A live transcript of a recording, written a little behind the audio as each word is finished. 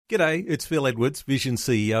G'day, it's Phil Edwards, Vision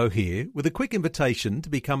CEO here, with a quick invitation to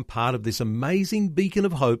become part of this amazing beacon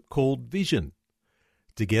of hope called Vision.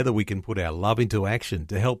 Together we can put our love into action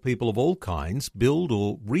to help people of all kinds build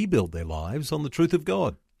or rebuild their lives on the truth of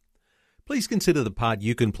God. Please consider the part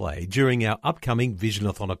you can play during our upcoming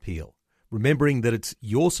Visionathon appeal, remembering that it's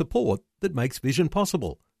your support that makes Vision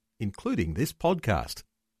possible, including this podcast.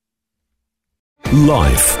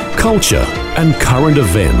 Life, culture, and current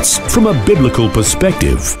events from a biblical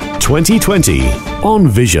perspective. 2020 on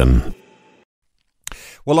Vision.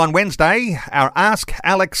 Well, on Wednesday, our Ask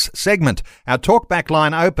Alex segment. Our talkback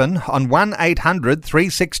line open on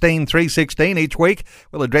 1-800-316-316 each week.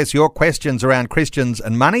 We'll address your questions around Christians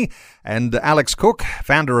and money. And Alex Cook,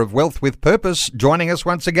 founder of Wealth with Purpose, joining us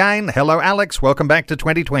once again. Hello, Alex. Welcome back to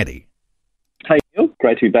 2020. Hey, Neil.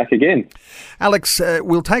 Great to be back again. Alex,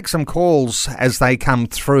 we'll take some calls as they come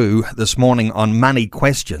through this morning on money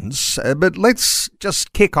questions, but let's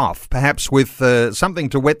just kick off perhaps with something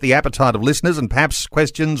to whet the appetite of listeners and perhaps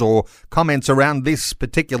questions or comments around this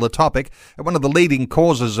particular topic. One of the leading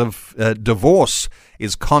causes of divorce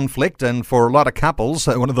is conflict, and for a lot of couples,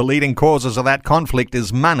 one of the leading causes of that conflict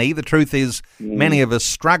is money. The truth is many of us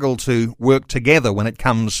struggle to work together when it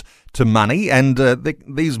comes to money, and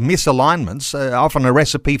these misalignments are often a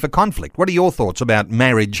recipe for conflict. What are your thoughts about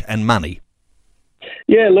marriage and money?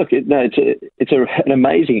 Yeah, look, it's an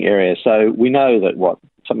amazing area. So we know that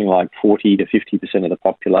something like 40 to 50% of the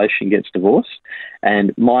population gets divorced,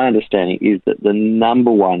 and my understanding is that the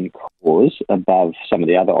number one cause, above some of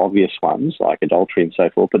the other obvious ones like adultery and so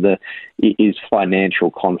forth, is financial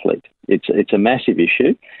conflict. It's a massive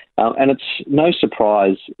issue, and it's no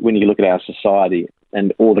surprise when you look at our society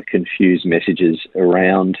and all the confused messages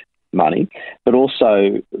around money, but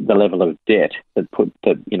also the level of debt that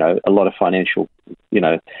a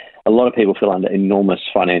lot of people feel under enormous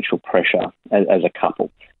financial pressure as a couple.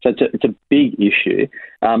 So it's a big issue.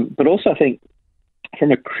 But also I think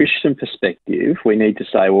from a Christian perspective, we need to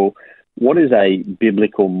say, well, what is a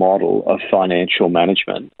biblical model of financial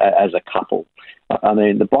management as a couple? I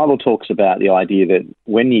mean, the Bible talks about the idea that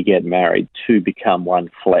when you get married, two become one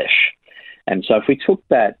flesh. And so if we took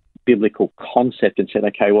that biblical concept and said,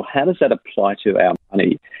 okay, well, how does that apply to our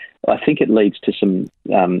money? I think it leads to some,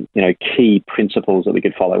 key principles that we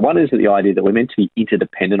could follow. One is the idea that we're meant to be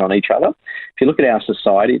interdependent on each other. If you look at our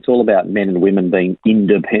society, it's all about men and women being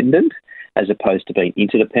independent as opposed to being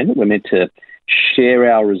interdependent. We're meant to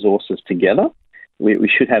share our resources together. We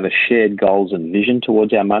should have a shared goals and vision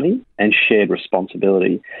towards our money and shared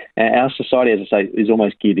responsibility. And our society, as I say, is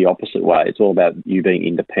almost geared the opposite way. It's all about you being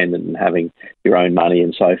independent and having your own money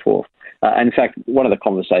and so forth. And in fact, one of the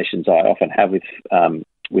conversations I often have with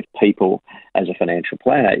people as a financial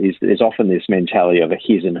planner is there's often this mentality of a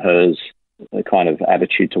his and hers kind of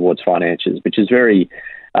attitude towards finances, which is very,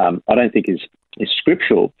 I don't think is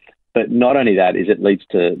scriptural. But not only that, is it leads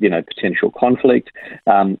to potential conflict.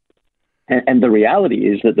 And the reality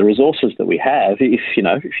is that the resources that we have, if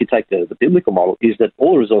you take the biblical model, is that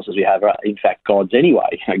all the resources we have are in fact God's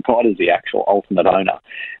anyway. God is the actual ultimate owner.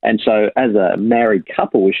 And so as a married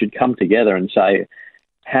couple, we should come together and say,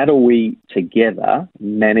 how do we together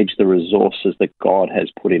manage the resources that God has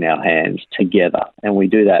put in our hands together? And we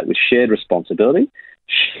do that with shared responsibility,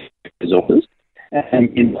 shared resources,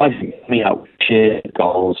 and in coming up with shared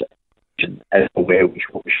goals as to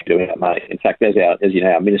what we should do with our money. In fact, as you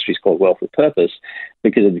know, our ministry is called Wealth with Purpose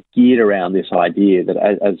because it's geared around this idea that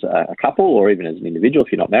as a couple or even as an individual,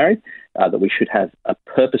 if you're not married, that we should have a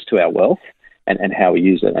purpose to our wealth and how we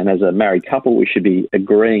use it. And as a married couple, we should be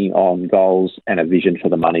agreeing on goals and a vision for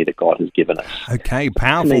the money that God has given us. Okay,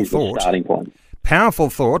 powerful thought. Starting point. Powerful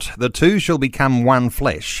thought. The two shall become one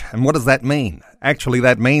flesh. And what does that mean? Actually,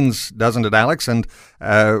 that means, doesn't it, Alex? And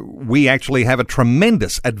we actually have a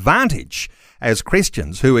tremendous advantage as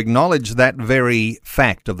Christians who acknowledge that very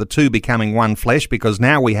fact of the two becoming one flesh, because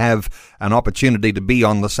now we have an opportunity to be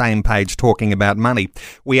on the same page talking about money.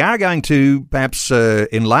 We are going to perhaps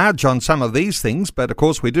enlarge on some of these things, but of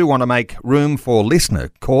course we do want to make room for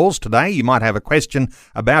listener calls today. You might have a question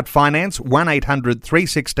about finance,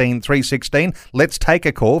 1-800-316-316. Let's take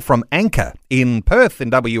a call from Anchor in Perth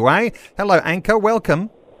in WA. Hello, Anchor.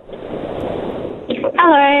 Welcome.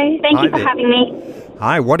 Hello. Thank you for having me.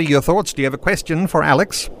 Hi, what are your thoughts? Do you have a question for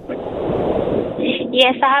Alex?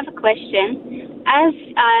 Yes, I have a question. As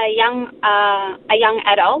a young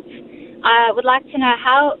adult, I would like to know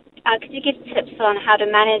how could you give tips on how to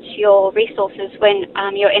manage your resources when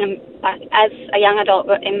you're as a young adult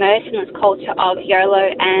immersed in this culture of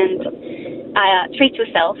YOLO and treat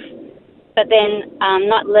yourself, but then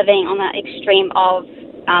not living on that extreme of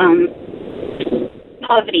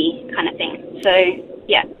poverty kind of thing. So,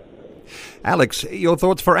 yeah. Alex, your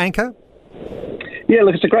thoughts for Anchor? Yeah,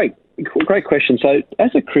 look, it's a great question. So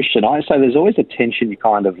as a Christian, I say there's always a tension you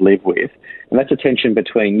kind of live with, and that's a tension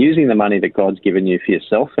between using the money that God's given you for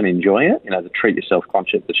yourself and enjoying it, the treat yourself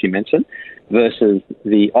conscience that she mentioned, versus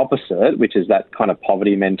the opposite, which is that kind of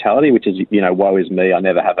poverty mentality, which is, woe is me, I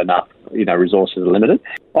never have enough, resources are limited.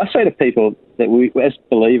 I say to people that we, as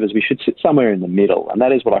believers, we should sit somewhere in the middle, and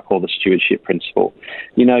that is what I call the stewardship principle.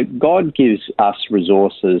 God gives us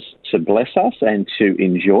resources to bless us and to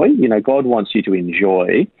enjoy. God wants you to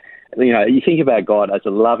enjoy. You think about God as a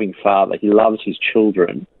loving father. He loves his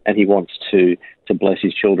children, and he wants to bless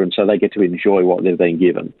his children so they get to enjoy what they've been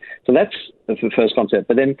given. So that's the first concept.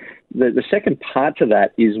 But then the second part to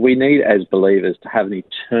that is we need, as believers, to have an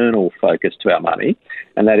eternal focus to our money,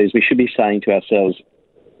 and that is we should be saying to ourselves,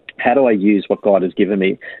 how do I use what God has given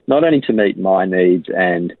me, not only to meet my needs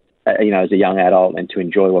and as a young adult and to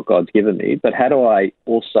enjoy what God's given me, but how do I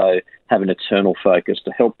also have an eternal focus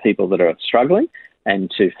to help people that are struggling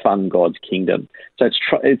and to fund God's kingdom? So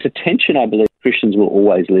it's a tension I believe Christians will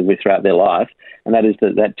always live with throughout their life, and that is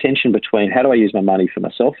that tension between how do I use my money for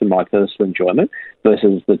myself and my personal enjoyment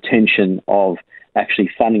versus the tension of actually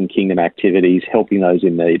funding kingdom activities, helping those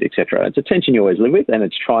in need, etc. It's a tension you always live with, and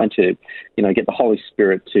it's trying to, get the Holy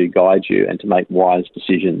Spirit to guide you and to make wise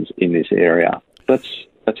decisions in this area. That's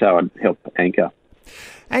how I'd help Anchor.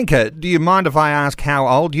 Anchor, do you mind if I ask how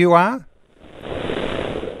old you are?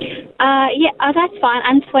 That's fine.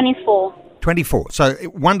 I'm 24. 24. So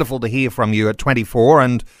wonderful to hear from you at 24,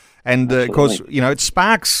 and of course, it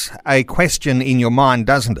sparks a question in your mind,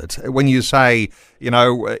 doesn't it? When you say,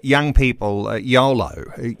 young people, YOLO,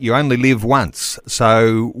 you only live once.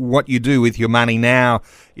 So what you do with your money now,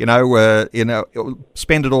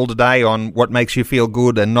 spend it all today on what makes you feel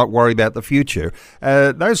good and not worry about the future.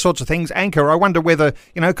 Those sorts of things. Anchor, I wonder whether,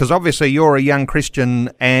 because obviously you're a young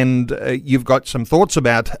Christian and you've got some thoughts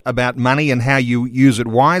about money and how you use it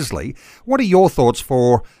wisely. What are your thoughts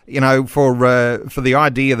for the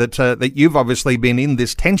idea that you've obviously been in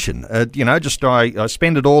this tension? Just do I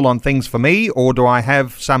spend it all on things for me, or do I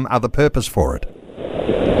have some other purpose for it?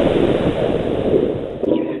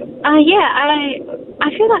 I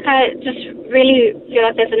feel like I just really feel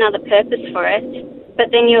like there's another purpose for it.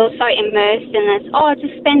 But then you're so immersed in this,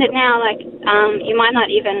 just spend it now, you might not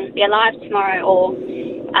even be alive tomorrow, or,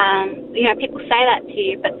 people say that to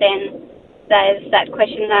you, but then there's that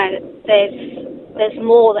question, there's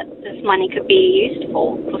more that this money could be used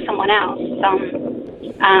for someone else.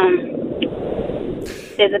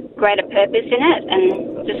 There's a greater purpose in it,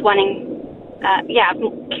 and just wanting,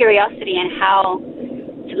 curiosity and how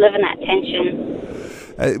to live in that tension.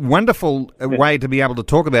 A wonderful way to be able to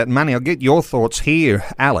talk about money. I'll get your thoughts here,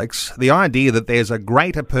 Alex. The idea that there's a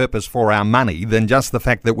greater purpose for our money than just the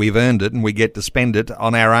fact that we've earned it and we get to spend it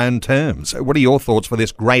on our own terms. What are your thoughts for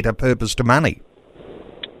this greater purpose to money?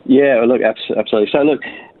 Yeah, look, absolutely. So, look,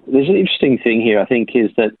 there's an interesting thing here, I think,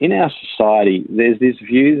 is that in our society, there's this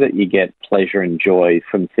view that you get pleasure and joy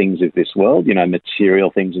from things of this world,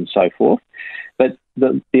 material things and so forth. But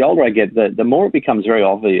the older I get, the more it becomes very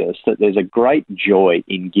obvious that there's a great joy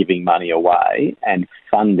in giving money away and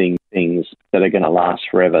funding things that are going to last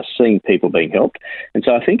forever, seeing people being helped. And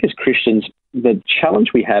so I think as Christians, the challenge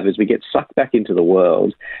we have is we get sucked back into the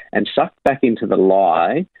world and sucked back into the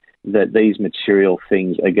lie that these material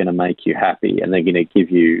things are going to make you happy and they're going to give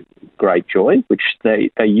you great joy, which they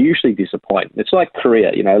usually disappoint. It's like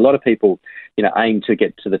career. A lot of people, aim to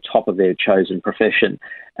get to the top of their chosen profession.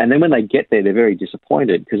 And then when they get there, they're very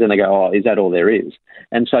disappointed because then they go, is that all there is?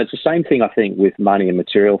 And so it's the same thing, I think, with money and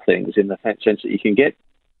material things in the sense that you can get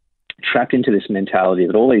trapped into this mentality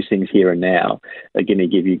that all these things here and now are going to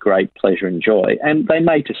give you great pleasure and joy. And they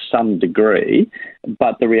may to some degree,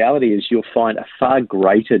 but the reality is you'll find a far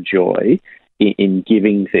greater joy in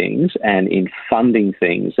giving things and in funding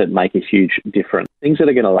things that make a huge difference, things that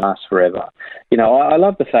are going to last forever. I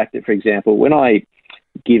love the fact that, for example, when I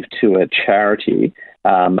give to a charity,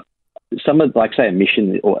 someone like, say, a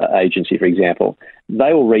mission or agency, for example,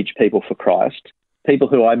 they will reach people for Christ, people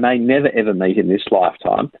who I may never, ever meet in this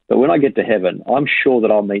lifetime. But when I get to heaven, I'm sure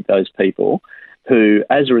that I'll meet those people who,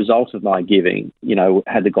 as a result of my giving,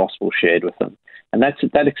 had the gospel shared with them. And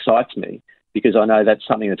that excites me because I know that's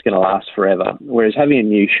something that's going to last forever. Whereas having a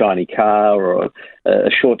new shiny car or a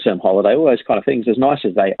short-term holiday, all those kind of things, as nice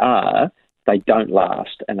as they are, they don't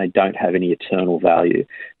last and they don't have any eternal value.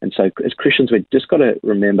 And so as Christians, we've just got to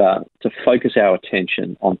remember to focus our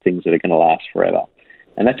attention on things that are going to last forever.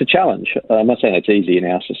 And that's a challenge. I'm not saying it's easy in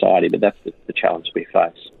our society, but that's the challenge we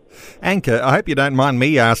face. Anchor, I hope you don't mind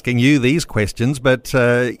me asking you these questions, but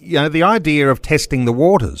the idea of testing the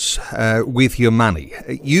waters with your money,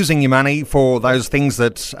 using your money for those things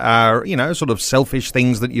that are, sort of selfish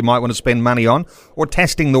things that you might want to spend money on, or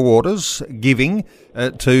testing the waters, giving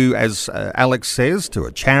to, as Alex says, to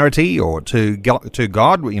a charity or to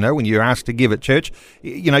God, when you're asked to give at church,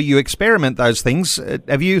 you experiment those things.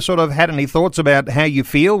 Have you sort of had any thoughts about how you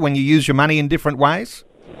feel when you use your money in different ways?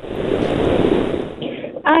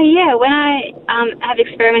 Yeah, when I have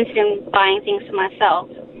experimented in buying things for myself,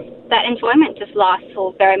 that enjoyment just lasts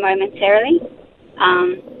for very momentarily,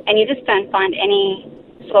 and you just don't find any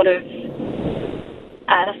sort of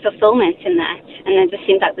fulfillment in that, and it just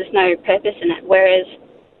seems like there's no purpose in it. Whereas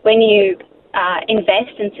when you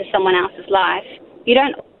invest into someone else's life, you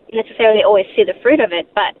don't necessarily always see the fruit of it,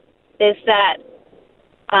 but there's that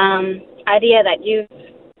idea that you've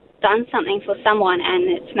done something for someone and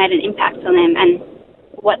it's made an impact on them, and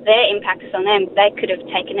what their impact is on them, they could have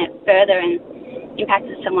taken it further and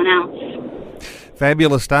impacted someone else.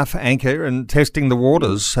 Fabulous stuff, Anchor, and testing the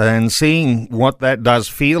waters and seeing what that does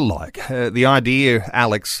feel like. The idea,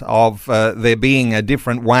 Alex, of there being a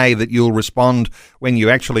different way that you'll respond when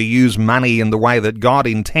you actually use money in the way that God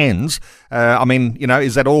intends.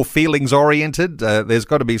 Is that all feelings oriented? There's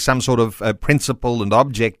got to be some sort of principle and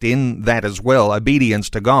object in that as well,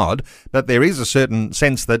 obedience to God. But there is a certain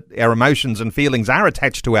sense that our emotions and feelings are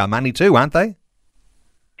attached to our money too, aren't they?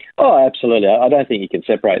 Oh, absolutely. I don't think you can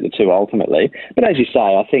separate the two ultimately. But as you say,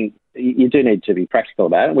 I think you do need to be practical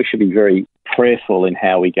about it. We should be very prayerful in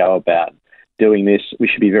how we go about doing this. We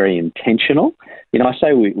should be very intentional. I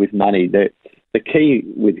say with money that the key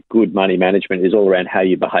with good money management is all around how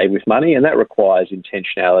you behave with money, and that requires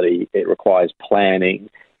intentionality. It requires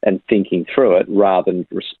planning and thinking through it rather than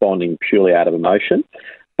responding purely out of emotion.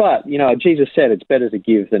 But, Jesus said it's better to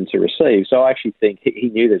give than to receive. So I actually think he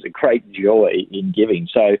knew there's a great joy in giving.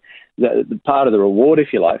 So the part of the reward, if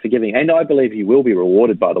you like, for giving, and I believe you will be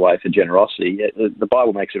rewarded, by the way, for generosity. The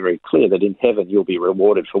Bible makes it very clear that in heaven you'll be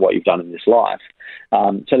rewarded for what you've done in this life.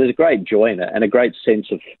 So there's a great joy in it and a great sense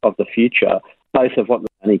of the future, both of what the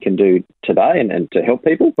money can do today and to help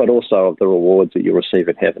people, but also of the rewards that you'll receive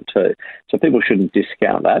in heaven too. So people shouldn't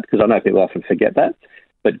discount that, because I know people often forget that.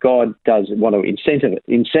 But God does want to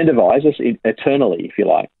incentivize us eternally, if you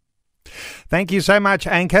like. Thank you so much,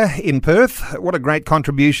 Anchor in Perth. What a great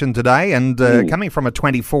contribution today, and coming from a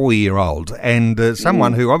 24-year-old and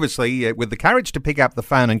someone who obviously, with the courage to pick up the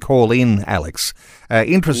phone and call in, Alex,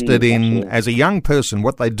 interested in, absolutely, as a young person,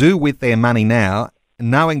 what they do with their money now,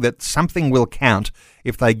 knowing that something will count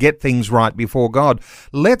if they get things right before God.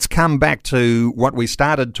 Let's come back to what we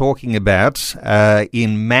started talking about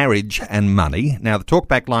in marriage and money. Now, the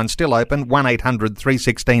talkback line's still open, 1800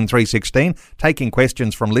 316 316, taking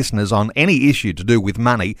questions from listeners on any issue to do with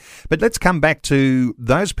money. But let's come back to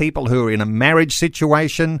those people who are in a marriage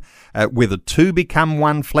situation with a two become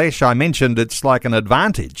one flesh. I mentioned it's like an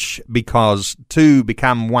advantage because two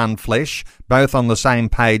become one flesh, both on the same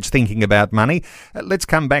page thinking about money. Let's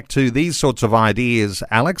come back to these sorts of ideas,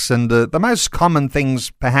 Alex, and the most common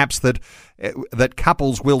things perhaps that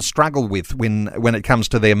couples will struggle with when it comes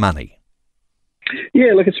to their money.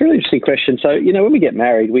 Yeah, look, it's a really interesting question. So, when we get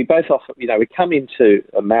married, we both often, we come into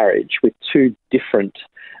a marriage with two different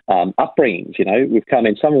upbringings.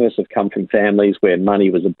 Some of us have come from families where money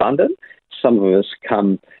was abundant. Some of us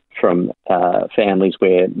come from families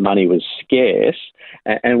where money was scarce,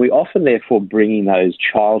 and we often therefore bringing those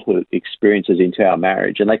childhood experiences into our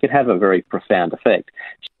marriage, and they can have a very profound effect.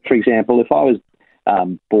 For example, if I was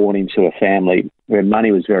born into a family where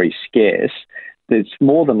money was very scarce, it's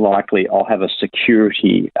more than likely I'll have a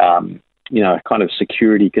security, kind of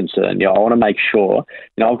security concern. I want to make sure,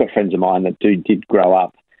 I've got friends of mine that did grow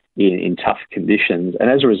up in tough conditions,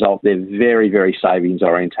 and as a result, they're very, very savings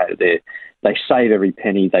orientated. They save every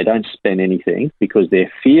penny. They don't spend anything because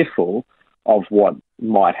they're fearful of what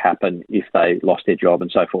might happen if they lost their job and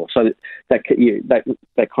so forth. So that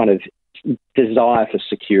kind of desire for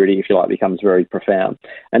security, if you like, becomes very profound.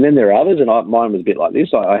 And then there are others, and mine was a bit like this.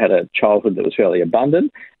 I had a childhood that was fairly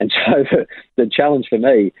abundant, and so the challenge for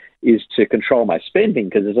me is to control my spending,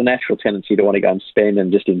 because there's a natural tendency to want to go and spend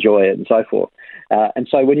and just enjoy it and so forth. And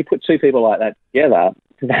so when you put two people like that together,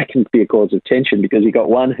 that can be a cause of tension, because you've got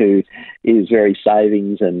one who is very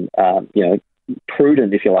savings and,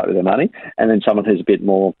 prudent, if you like, with their money, and then someone who's a bit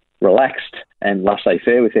more relaxed and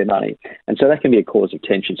laissez-faire with their money. And so that can be a cause of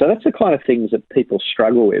tension. So that's the kind of things that people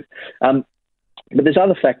struggle with. But there's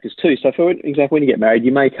other factors too. So, for example, when you get married,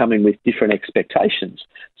 you may come in with different expectations.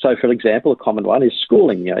 So, for example, a common one is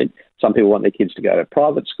schooling. Some people want their kids to go to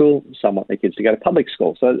private school, some want their kids to go to public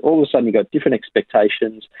school. So all of a sudden you've got different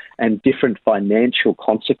expectations and different financial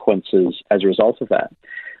consequences as a result of that.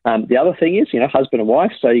 The other thing is, husband and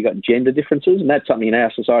wife, so you've got gender differences, and that's something in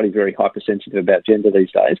our society very hypersensitive about gender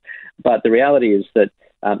these days. But the reality is that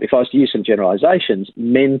if I was to use some generalisations,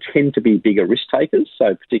 men tend to be bigger risk takers,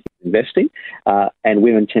 so particularly investing, and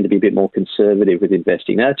women tend to be a bit more conservative with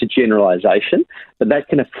investing. Now, it's a generalisation, but that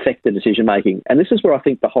can affect the decision making. And this is where I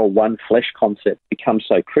think the whole one flesh concept becomes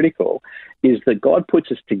so critical, is that God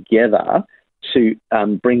puts us together to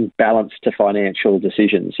bring balance to financial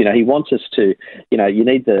decisions. He wants us to, you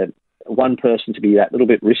need the one person to be that little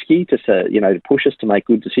bit risky to push us to make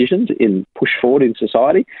good decisions and push forward in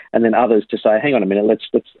society, and then others to say, hang on a minute, let's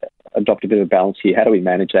adopt a bit of balance here. How do we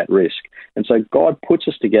manage that risk? And so God puts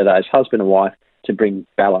us together as husband and wife to bring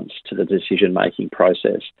balance to the decision-making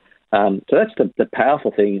process. So that's the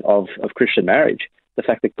powerful thing of Christian marriage, the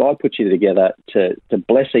fact that God puts you together to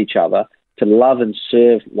bless each other, to love and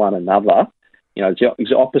serve one another.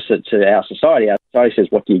 It's opposite to our society. Our society says,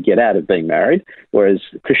 what do you get out of being married? Whereas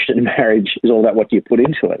Christian marriage is all about what do you put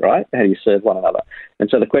into it, right? How do you serve one another? And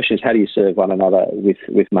so the question is, how do you serve one another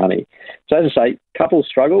with money? So as I say, couples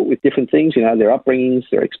struggle with different things, their upbringings,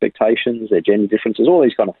 their expectations, their gender differences, all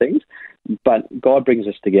these kind of things. But God brings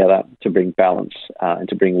us together to bring balance and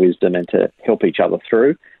to bring wisdom and to help each other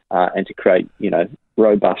through and to create,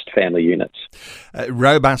 robust family units.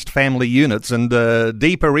 Robust family units, and a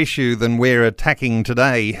deeper issue than we're attacking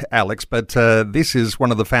today, Alex, but this is one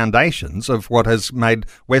of the foundations of what has made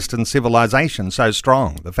Western civilization so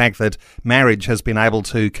strong. The fact that marriage has been able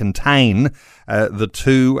to contain the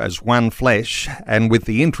two as one flesh, and with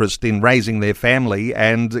the interest in raising their family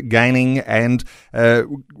and gaining and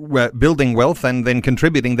building wealth and then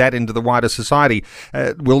contributing that into the wider society.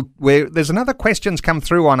 There's another question's come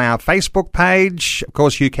through on our Facebook page. Of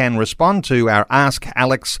course, you can respond to our Ask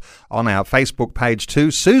Alex on our Facebook page too.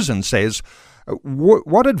 Susan says,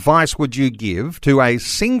 what advice would you give to a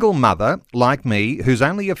single mother like me who's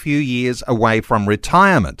only a few years away from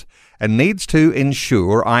retirement and needs to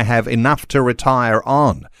ensure I have enough to retire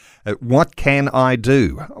on? What can I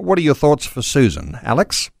do? What are your thoughts for Susan,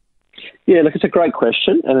 Alex? Yeah, look, it's a great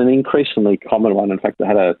question and an increasingly common one. In fact, I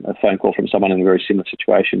had a phone call from someone in a very similar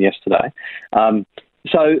situation yesterday.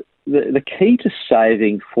 So the key to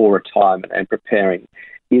saving for retirement and preparing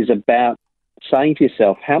is about saying to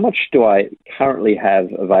yourself, how much do I currently have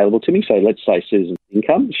available to me? So let's say Susan's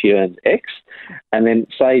income, she earns X, and then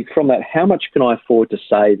say from that, how much can I afford to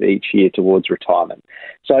save each year towards retirement?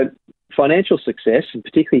 So financial success, and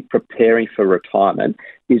particularly preparing for retirement,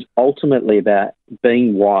 is ultimately about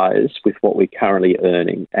being wise with what we're currently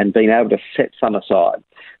earning and being able to set some aside.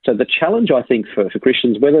 So the challenge, I think, for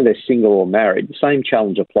Christians, whether they're single or married, the same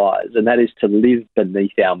challenge applies, and that is to live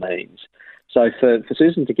beneath our means. So for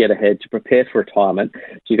Susan to get ahead, to prepare for retirement,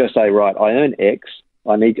 you've got to say, right, I earn X,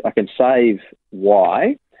 I can save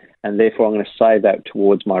Y, and therefore I'm going to save that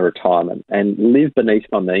towards my retirement and live beneath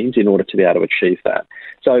my means in order to be able to achieve that.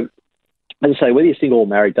 So as I say, whether you're single or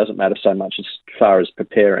married doesn't matter so much as far as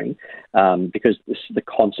preparing, because the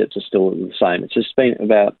concepts are still the same. It's just been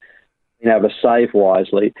about being able to save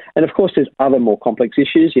wisely. And of course, there's other more complex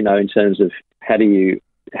issues, in terms of how do you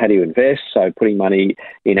invest? So putting money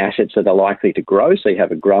in assets that are likely to grow, so you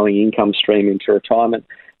have a growing income stream into retirement,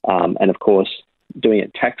 and of course, doing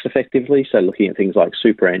it tax effectively, so looking at things like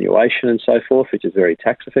superannuation and so forth, which is very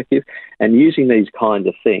tax effective, and using these kinds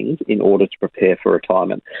of things in order to prepare for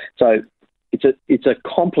retirement. So it's a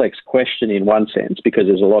complex question in one sense, because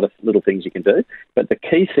there's a lot of little things you can do, but the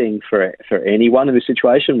key thing for anyone in this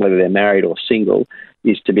situation, whether they're married or single,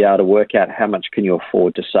 is to be able to work out how much can you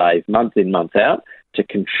afford to save month in, month out to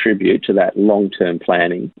contribute to that long-term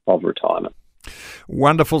planning of retirement.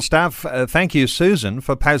 Wonderful stuff. Thank you, Susan,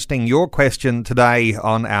 for posting your question today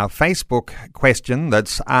on our Facebook question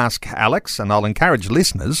that's Ask Alex. And I'll encourage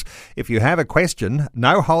listeners, if you have a question,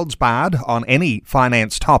 no holds barred on any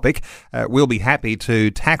finance topic, we'll be happy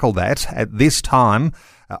to tackle that at this time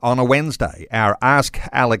on a Wednesday. Our Ask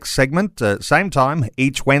Alex segment, same time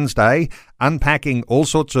each Wednesday, unpacking all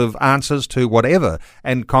sorts of answers to whatever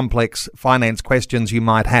and complex finance questions you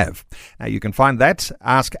might have. Now, you can find that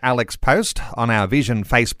Ask Alex post on our Vision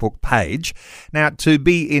Facebook page. Now, to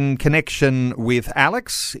be in connection with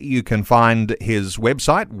Alex, you can find his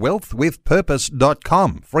website,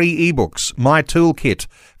 wealthwithpurpose.com. Free ebooks, my toolkit,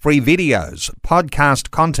 free videos, podcast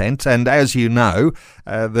content, and as you know,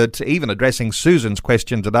 that even addressing Susan's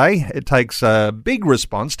question today, it takes a big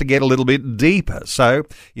response to get a little bit deeper. So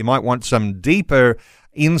you might want some some deeper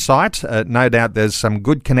insight. No doubt there's some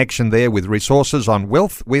good connection there with resources on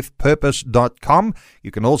wealthwithpurpose.com.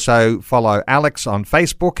 You can also follow Alex on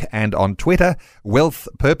Facebook and on Twitter, Wealth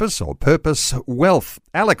Purpose or Purpose Wealth.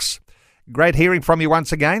 Alex, great hearing from you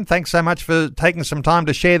once again. Thanks so much for taking some time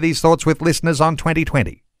to share these thoughts with listeners on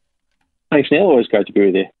 2020. Thanks, Neil. Always great to be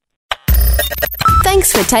with you.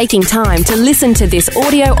 Thanks for taking time to listen to this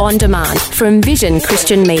audio on demand from Vision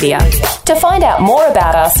Christian Media. To find out more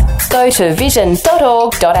about us, go to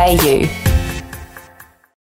vision.org.au.